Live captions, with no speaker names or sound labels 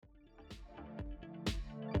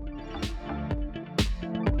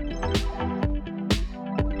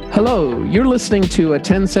Hello, you're listening to a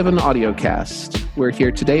 10-7 audiocast. We're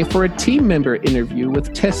here today for a team member interview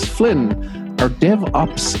with Tess Flynn, our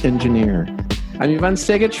DevOps engineer. I'm Ivan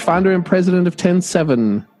Stegic, founder and president of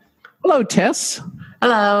 10-7. Hello, Tess.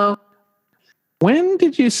 Hello. When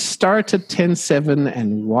did you start at 10-7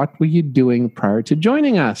 and what were you doing prior to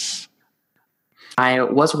joining us? I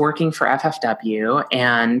was working for FFW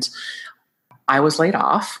and I was laid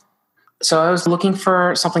off. So I was looking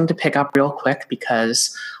for something to pick up real quick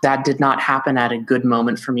because that did not happen at a good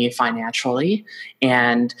moment for me financially.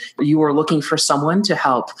 And you were looking for someone to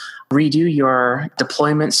help redo your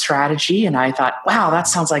deployment strategy. And I thought, wow, that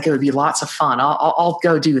sounds like it would be lots of fun. I'll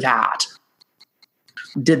go do that.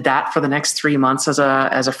 Did that for the next 3 months as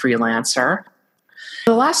a freelancer.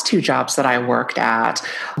 The last two jobs that I worked at,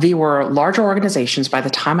 they were larger organizations by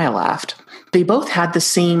the time I left. They both had the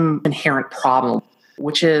same inherent problem,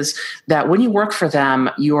 which is that when you work for them,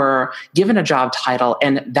 you're given a job title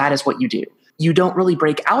and that is what you do. You don't really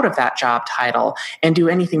break out of that job title and do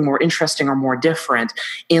anything more interesting or more different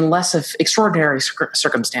unless if extraordinary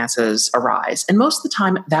circumstances arise. And most of the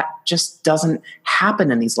time, that just doesn't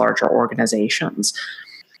happen in these larger organizations.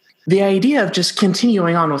 The idea of just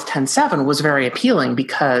continuing on with 10-7 was very appealing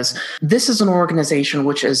because this is an organization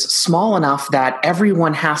which is small enough that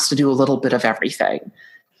everyone has to do a little bit of everything.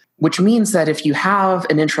 Which means that if you have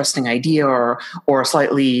an interesting idea or a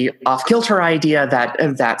slightly off-kilter idea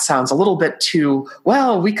that sounds a little bit too,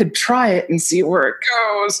 well, we could try it and see where it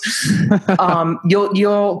goes,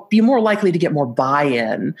 you'll be more likely to get more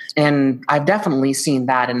buy-in. And I've definitely seen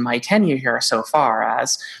that in my tenure here so far,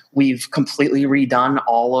 as we've completely redone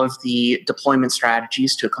all of the deployment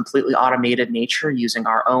strategies to a completely automated nature using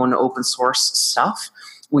our own open source stuff.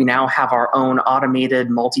 We now have our own automated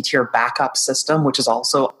multi-tier backup system, which is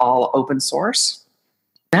also all open source.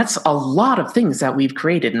 That's a lot of things that we've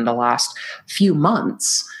created in the last few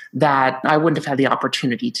months that I wouldn't have had the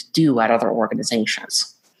opportunity to do at other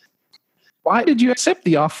organizations. Why did you accept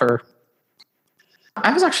the offer?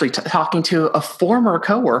 I was actually talking to a former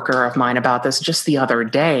coworker of mine about this just the other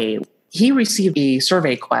day. He received a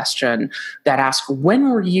survey question that asked, when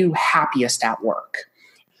were you happiest at work?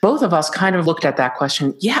 Both of us kind of looked at that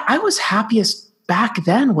question. Yeah, I was happiest back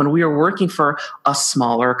then when we were working for a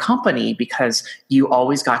smaller company because you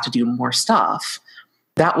always got to do more stuff.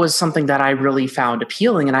 That was something that I really found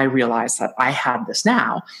appealing, and I realized that I had this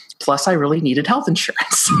now. Plus, I really needed health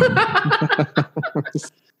insurance.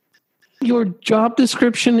 Your job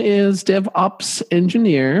description is DevOps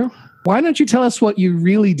engineer. Why don't you tell us what you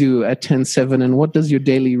really do at 10-7 and what does your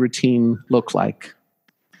daily routine look like?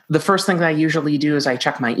 The first thing that I usually do is I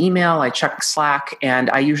check my email, I check Slack, and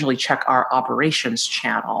I usually check our operations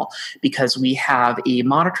channel because we have a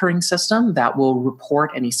monitoring system that will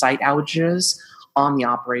report any site outages on the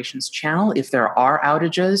operations channel. If there are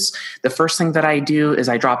outages, the first thing that I do is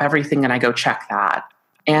I drop everything and I go check that.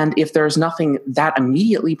 And if there's nothing that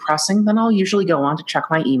immediately pressing, then I'll usually go on to check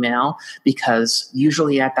my email because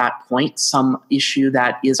usually at that point, some issue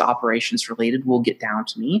that is operations related will get down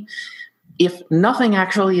to me. If nothing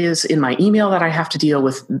actually is in my email that I have to deal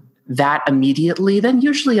with that immediately, then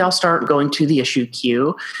usually I'll start going to the issue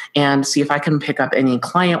queue and see if I can pick up any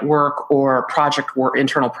client work or project work,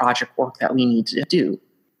 internal project work that we need to do.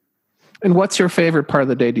 And what's your favorite part of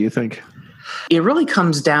the day, do you think? It really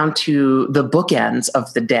comes down to the bookends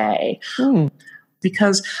of the day.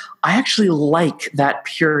 Because I actually like that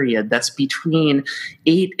period that's between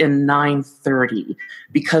 8 and 9:30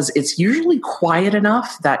 because it's usually quiet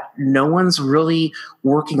enough that no one's really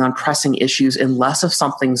working on pressing issues unless if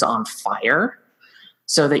something's on fire,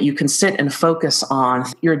 so that you can sit and focus on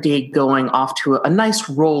your day going off to a nice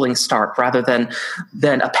rolling start rather than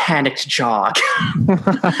a panicked jog.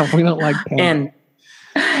 We don't like panic.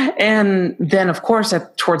 And then, of course,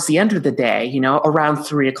 towards the end of the day, around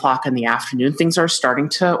 3 o'clock in the afternoon, things are starting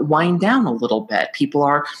to wind down a little bit. People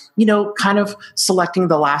are, kind of selecting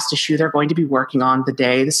the last issue they're going to be working on the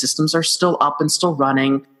day. The systems are still up and still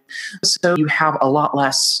running. So you have a lot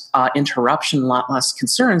less interruption, a lot less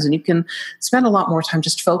concerns, and you can spend a lot more time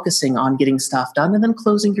just focusing on getting stuff done and then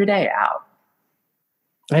closing your day out.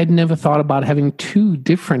 I had never thought about having two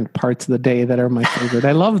different parts of the day that are my favorite.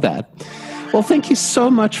 I love that. Well, thank you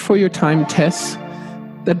so much for your time, Tess.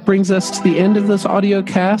 That brings us to the end of this audio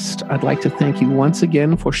cast. I'd like to thank you once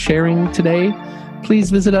again for sharing today.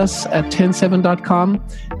 Please visit us at 10-7.com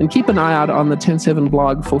and keep an eye out on the 10-7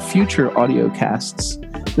 blog for future audio casts.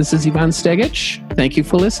 This is Ivan Stegic. Thank you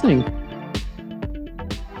for listening.